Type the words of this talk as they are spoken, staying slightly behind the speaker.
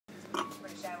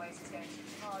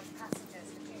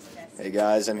Hey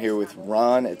guys, I'm here with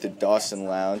Ron at the Dawson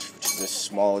Lounge, which is the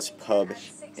smallest pub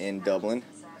in Dublin.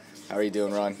 How are you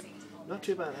doing, Ron? Not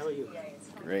too bad, how are you?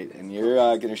 Great, and you're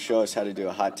going to show us how to do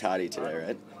a hot toddy today,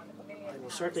 right? I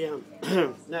most certainly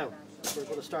am. Now, we're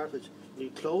going to start with the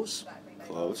clothes.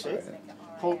 Close, Okay. right.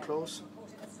 Hold close.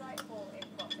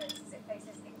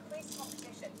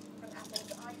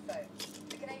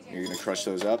 You're going to crush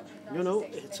those up? No,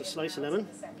 it's a slice of lemon.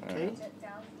 Okay.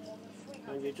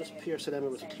 And you just pierce the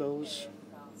lemon with the cloves.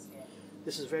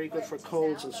 This is very good for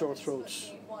colds and sore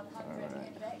throats.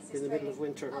 Alright. In the middle of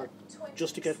winter, or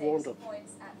just to get warmed up.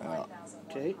 Oh.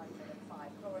 Okay.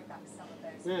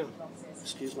 Now,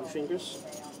 excuse my fingers.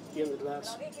 In the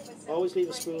glass. Always leave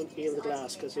a spoon in the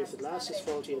glass, because if the glass is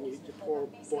faulty and you pour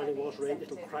boiling water in,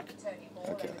 it'll crack.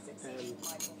 Okay.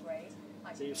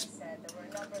 The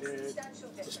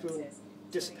spoon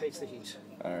dissipates the heat.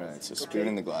 Alright, so spoon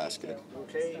in the glass, good.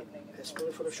 Okay, a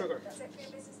spoonful of sugar.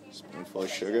 Spoonful of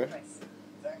sugar.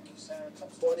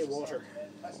 Boiling water.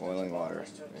 Boiling water.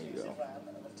 There you go.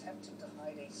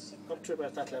 Up to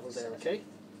about that level there, okay?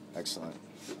 Excellent.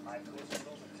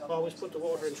 Always put the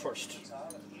water in first.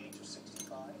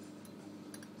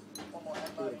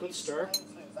 Give it a good stir.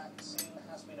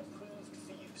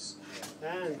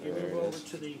 And you move over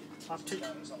to the hot ticket.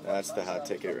 That's the hot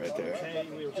ticket right there. Okay,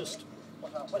 we'll just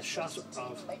a shot of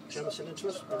Jameson into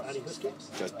it, or any whiskey.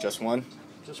 Just one?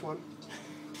 Just one.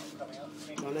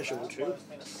 Unless you want to.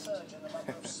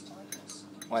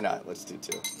 Why not? Let's do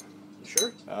two. You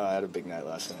sure? I had a big night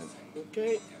last night.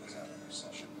 Okay.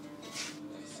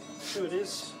 Here it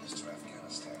is.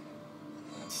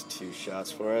 That's 2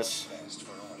 shots for us.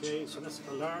 Okay, so that's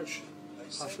a large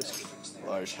hot whiskey.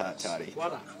 Large hot toddy.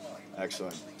 Voila.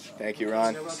 Excellent. Thank you,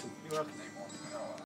 Ron. You're welcome. You're welcome.